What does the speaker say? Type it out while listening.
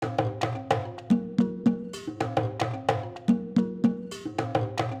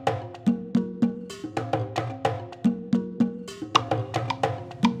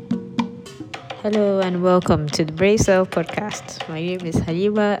Hello and welcome to the Brace Cell podcast. My name is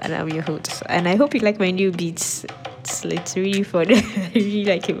Halima and I'm your host. And I hope you like my new beats. It's really fun. I really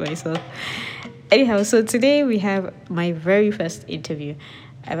like it myself. Anyhow, so today we have my very first interview.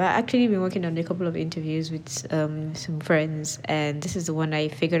 I've actually been working on a couple of interviews with some friends, and this is the one I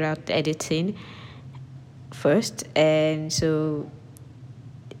figured out editing first. And so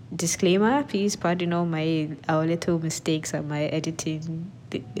disclaimer, please pardon all my our little mistakes and my editing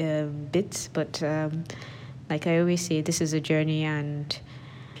bits, but like I always say, this is a journey, and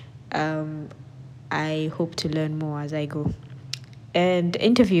um, I hope to learn more as I go. And the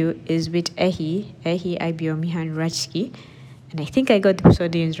interview is with Ehi Ibiomihan Rajski, and I think I got the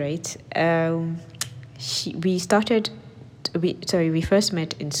surnames right. We started we first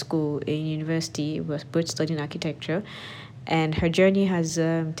met in school in university. We was both studying architecture, and her journey has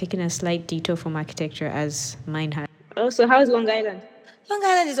taken a slight detour from architecture as mine has. Oh, so how's Long Island? Long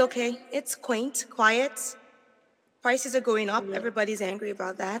Island is okay. It's quaint, quiet. Prices are going up. Yeah. Everybody's angry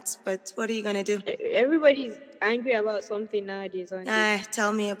about that. But what are you going to do? Everybody's angry about something nowadays, aren't they?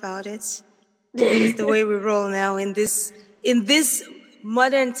 Tell me about it. It's the way we roll now in this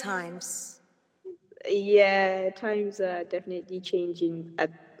modern times. Yeah, times are definitely changing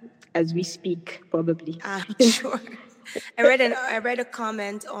as we speak, probably. I'm sure. I read a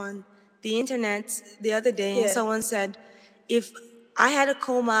comment on the internet the other day, and someone said, if I had a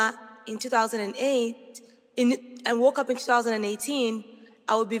coma in 2008 and woke up in 2018,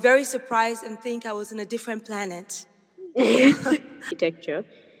 I would be very surprised and think I was in a different planet. Architecture,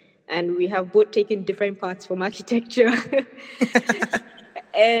 and we have both taken different paths from architecture.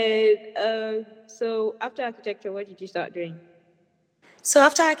 And so after architecture, what did you start doing? So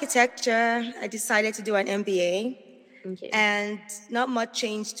after architecture, I decided to do an MBA. Okay. And not much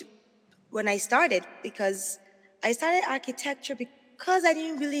changed when I started, because I started architecture because I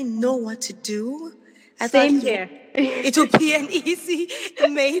didn't really know what to do. I Same thought here. It would be an easy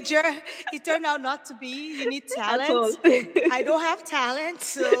major. It turned out not to be. You need talent. I don't have talent,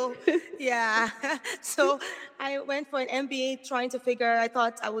 so yeah. So I went for an MBA trying to figure. I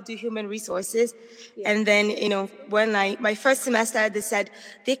thought I would do human resources, and then when my first semester they said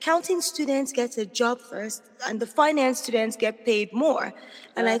the accounting students get a job first, and the finance students get paid more,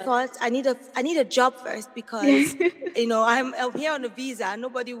 and I thought I need a job first because I'm here on a visa.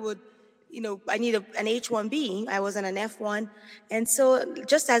 Nobody would. I need an H-1B. I was on an F-1. And so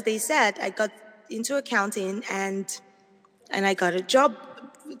just as they said, I got into accounting and I got a job.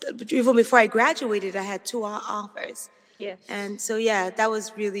 Even before I graduated, I had 2 offers. Yes. And so, that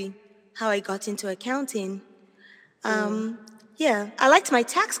was really how I got into accounting. I liked my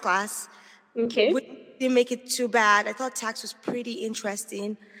tax class. Okay. Didn't make it too bad. I thought tax was pretty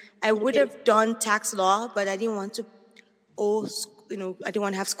interesting. I would have done tax law, but I didn't want to I didn't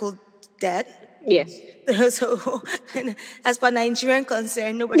want to have school debt. Yes. So, as per Nigerian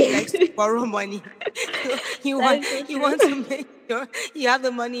concern, nobody likes to borrow money. you want to make sure you have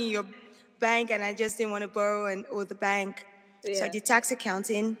the money in your bank, and I just didn't want to borrow and owe the bank. Yeah. So I did tax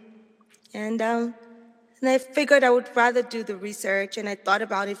accounting, and I figured I would rather do the research, and I thought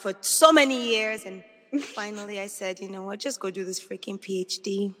about it for so many years, and finally I said, you know what, just go do this freaking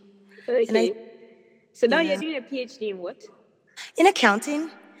PhD. Okay. So now you're doing a PhD in what? In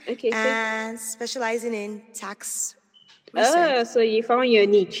accounting. Okay. And specializing in tax research. Oh, so you found your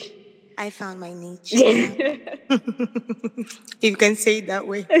niche. I found my niche. If you can say it that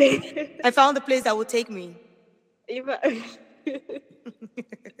way. I found the place that would take me.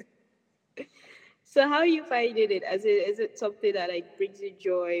 So how are you finding it? Is it something that brings you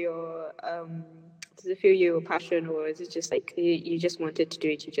joy, or does it feel your passion, or is it just like you just wanted to do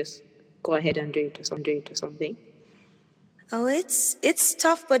it, you just go ahead and do it or something? Oh, it's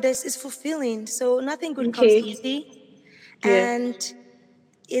tough, but it's fulfilling. So nothing good comes easy. Yeah. And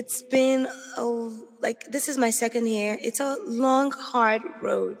it's been this is my second year. It's a long, hard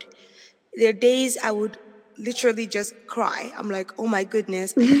road. There are days I would literally just cry. I'm like, oh my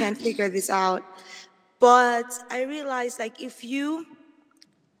goodness, I can't figure this out. But I realized, if you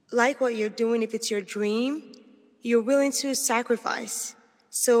like what you're doing, if it's your dream, you're willing to sacrifice.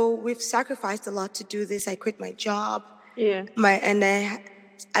 So we've sacrificed a lot to do this. I quit my job. Yeah.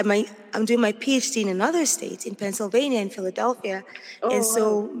 I'm doing my PhD in another state, in Pennsylvania, in Philadelphia. Oh, and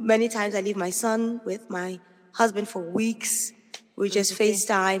so many times I leave my son with my husband for weeks. We just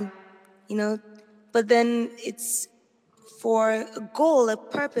FaceTime, But then it's for a goal, a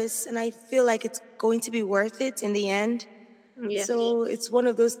purpose, and I feel like it's going to be worth it in the end. Yes. So it's one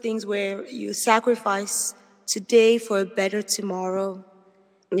of those things where you sacrifice today for a better tomorrow,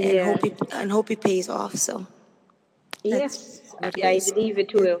 and hope it pays off. So yes, what it Yeah, I is. believe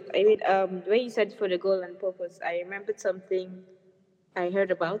it will. I mean, when you said for the goal and purpose, I remembered something I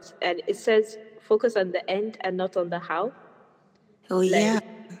heard about, and it says focus on the end and not on the how. Oh Like, yeah.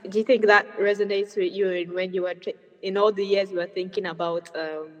 do you think that resonates with you in when you were in all the years you were thinking about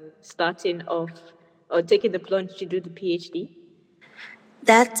starting off or taking the plunge to do the PhD?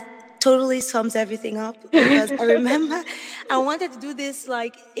 That totally sums everything up because I remember I wanted to do this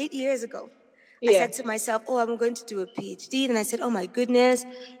like 8 years ago. I Yeah. said to myself, oh, I'm going to do a PhD. And I said, oh my goodness,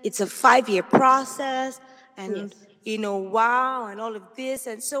 it's a 5 year process. And, Yes. wow, and all of this.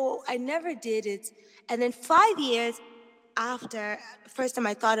 And so I never did it. And then 5 years after, the first time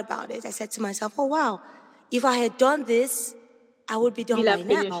I thought about it, I said to myself, oh wow, if I had done this, I would be done You'll by have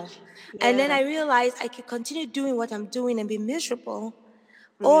now. finished. And then Yeah. I realized I could continue doing what I'm doing and be miserable,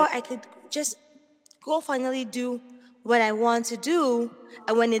 Yeah. or I could just go finally do what I want to do.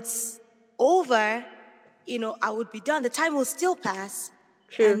 And when it's over, I would be done. The time will still pass.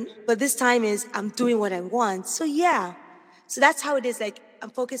 True. But this time is I'm doing what I want. So yeah. So that's how it is. Like I'm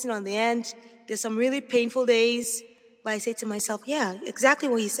focusing on the end. There's some really painful days, but I say to myself, yeah, exactly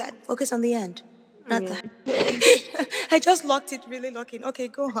what you said. Focus on the end. Not Yeah. that. I just locked it, really locking. Okay,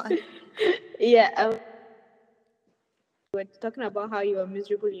 go on. Yeah. We were talking about how you were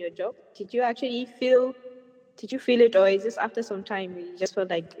miserable in your job. Did you feel it, or is this after some time you just felt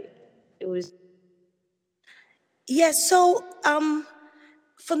like it was Yeah, so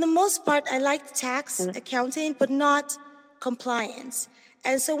for the most part, I liked tax accounting, but not compliance.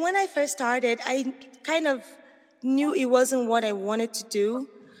 And so when I first started, I kind of knew it wasn't what I wanted to do,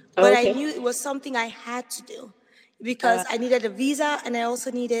 but I okay? knew it was something I had to do because I needed a visa and I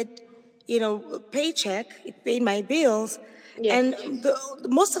also needed, a paycheck. It paid my bills. Yes. And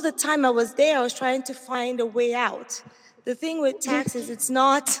most of the time I was there, I was trying to find a way out. The thing with taxes,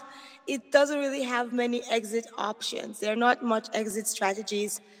 it doesn't really have many exit options. There are not much exit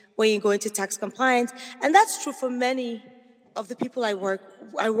strategies when you go into tax compliance. And that's true for many of the people I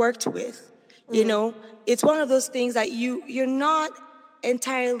worked with. It's one of those things that you're not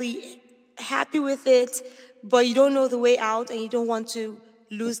entirely happy with it, but you don't know the way out and you don't want to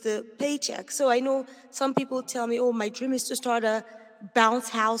lose the paycheck. So I know some people tell me, oh, my dream is to start a bounce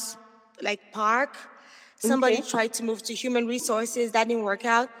house like park. Somebody Okay. tried to move to human resources, that didn't work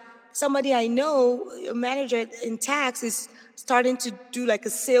out. Somebody I know, a manager in tax, is starting to do like a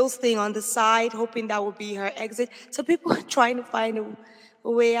sales thing on the side, hoping that will be her exit. So people are trying to find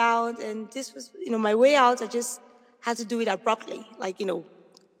a way out, and this was, my way out. I just had to do it abruptly, like,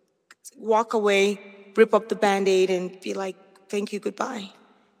 walk away, rip up the band-aid, and be like, thank you, goodbye.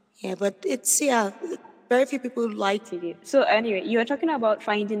 Yeah, but yeah, very few people like. So anyway, you were talking about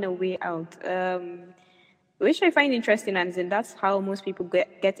finding a way out, which I find interesting, and then that's how most people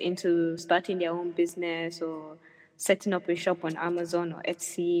get into starting their own business or setting up a shop on Amazon or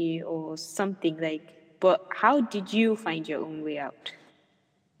Etsy or something like. But how did you find your own way out?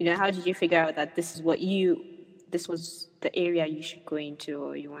 How did you figure out that this was the area you should go into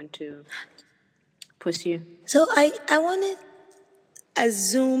or you want to pursue? So I want to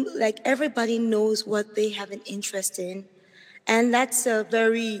assume like everybody knows what they have an interest in, and that's a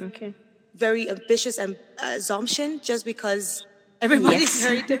very, Okay. very ambitious assumption just because everybody's Yes.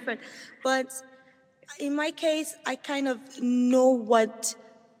 very different. But in my case, I kind of know what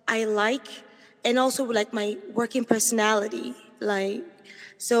I like and also like my working personality. Like,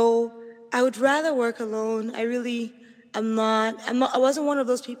 so I would rather work alone. I wasn't one of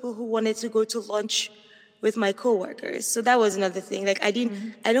those people who wanted to go to lunch with my coworkers. So that was another thing. Like I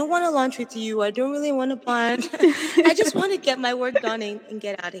don't want to lunch with you. I don't really want to plan. I just want to get my work done and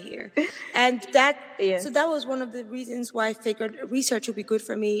get out of here. And Yes. so that was one of the reasons why I figured research would be good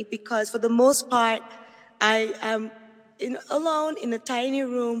for me because for the most part, I am alone in a tiny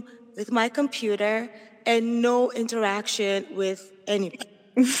room with my computer and no interaction with anybody.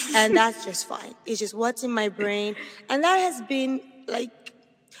 And that's just fine. It's just what's in my brain. And that has been like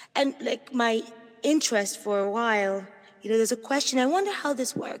my interest for a while. There's a question, I wonder how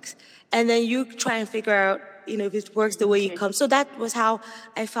this works. And then you try and figure out, if it works the way you Okay. come. So that was how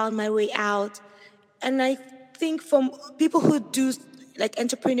I found my way out. And I think from people who do like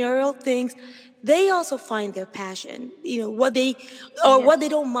entrepreneurial things, they also find their passion, what they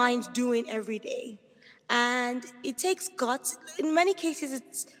don't mind doing every day. And it takes guts. In many cases,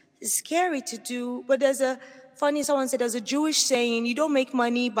 it's scary to do, but someone said there's a Jewish saying, you don't make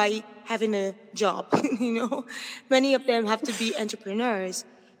money by having a job, Many of them have to be entrepreneurs,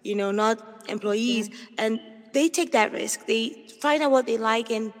 not employees. And they take that risk. They find out what they like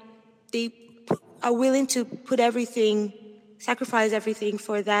and they are willing to sacrifice everything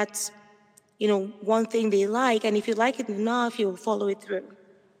for that, one thing they like, and if you like it enough, you'll follow it through.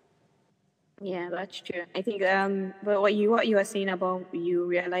 Yeah, that's true. I think but what you were saying about you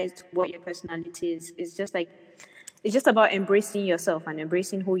realized what your personality is just like it's just about embracing yourself and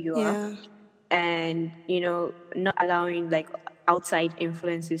embracing who you are, Yeah. and not allowing like outside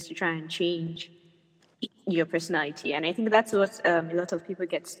influences to try and change your personality. And I think that's what a lot of people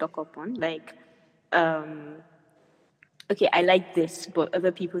get stuck up on, like okay, I like this, but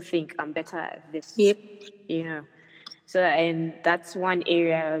other people think I'm better at this, Yep. you know. So, and that's one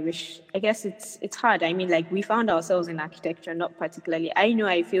area which I guess it's hard. I mean, like we found ourselves in architecture, not particularly. I know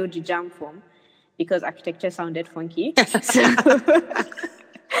I failed the jam form because architecture sounded funky. So,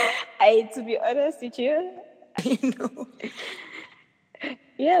 to be honest with you, You know.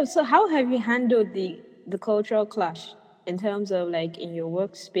 yeah. So, how have you handled the cultural clash in terms of like in your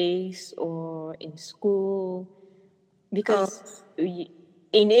workspace or in school? Because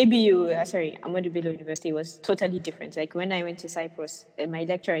in ABU, sorry, Ahmadu Bello University was totally different. Like when I went to Cyprus, my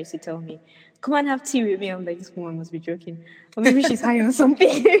lecturer used to tell me, "Come and have tea with me." I'm like, "This woman must be joking, or maybe she's high on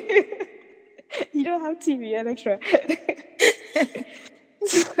something." You don't have tea with your lecturer.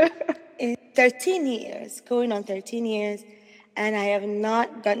 In 13 years, going on 13 years, and I have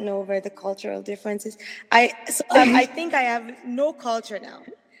not gotten over the cultural differences. I think I have no culture now,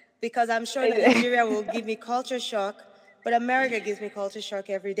 because I'm sure that Nigeria will give me culture shock, but America gives me culture shock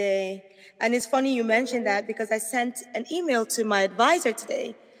every day. And it's funny you mentioned that, because I sent an email to my advisor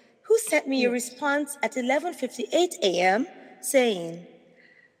today, who sent me a response at 11:58 a.m. saying,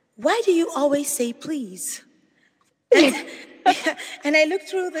 "Why do you always say please?" And I look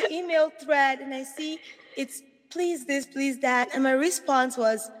through the email thread and I see it's please this, please that. And my response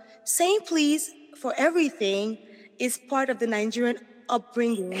was, saying please for everything is part of the Nigerian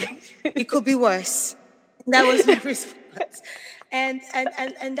upbringing. It could be worse. That was my response. And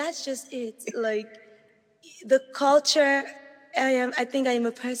that's just it. Like the culture, I think I am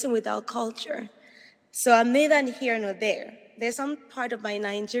a person without culture. So I'm neither here nor there. There's some part of my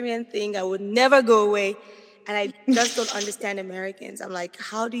Nigerian thing I would never go away. And I just don't understand Americans. I'm like,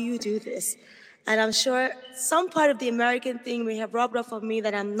 how do you do this? And I'm sure some part of the American thing may have rubbed off on me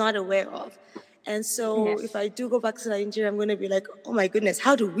that I'm not aware of. And so if I do go back to Nigeria, I'm going to be like, oh my goodness,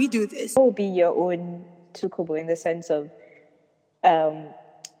 how do we do this? What will be your own tukubo in the sense of,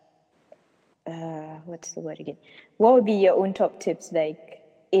 what's the word again? What would be your own top tips, like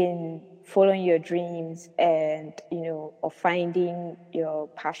in following your dreams and, or finding your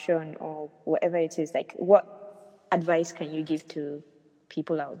passion or whatever it is? Like, what advice can you give to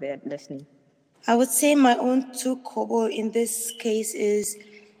people out there listening? I would say my own tukobo in this case is,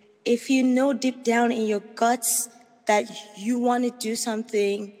 if you know deep down in your guts that you want to do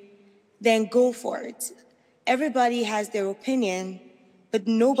something, then go for it. Everybody has their opinion, but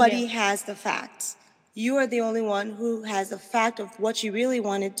nobody has the facts. You are the only one who has the fact of what you really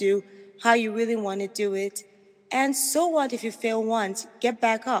want to do, how you really want to do it. And so what if you fail once? Get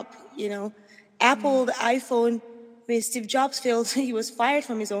back up, Apple, the iPhone, when Steve Jobs failed, he was fired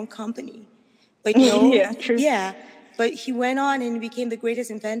from his own company. But true. Yeah, but he went on and became the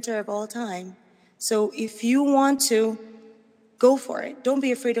greatest inventor of all time. So if you want to, go for it. Don't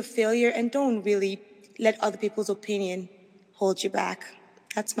be afraid of failure, and don't really let other people's opinion hold you back.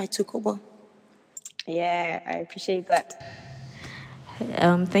 That's my tukobo. Yeah, I appreciate that.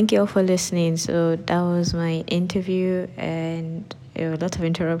 Thank you all for listening. So that was my interview, and there were a lot of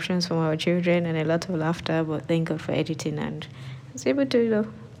interruptions from our children and a lot of laughter, but thank God for editing, and I was able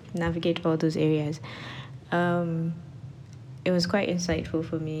to navigate all those areas. It was quite insightful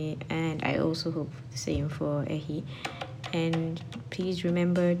for me, and I also hope the same for Ehi. And please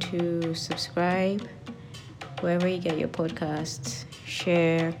remember to subscribe wherever you get your podcasts.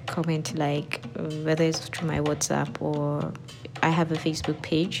 Share, comment, like, whether it's through my WhatsApp, or I have a Facebook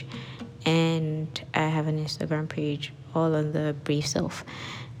page and I have an Instagram page, all on the Brave Self,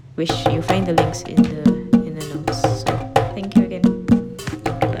 which you'll find the links in the notes. So thank you again.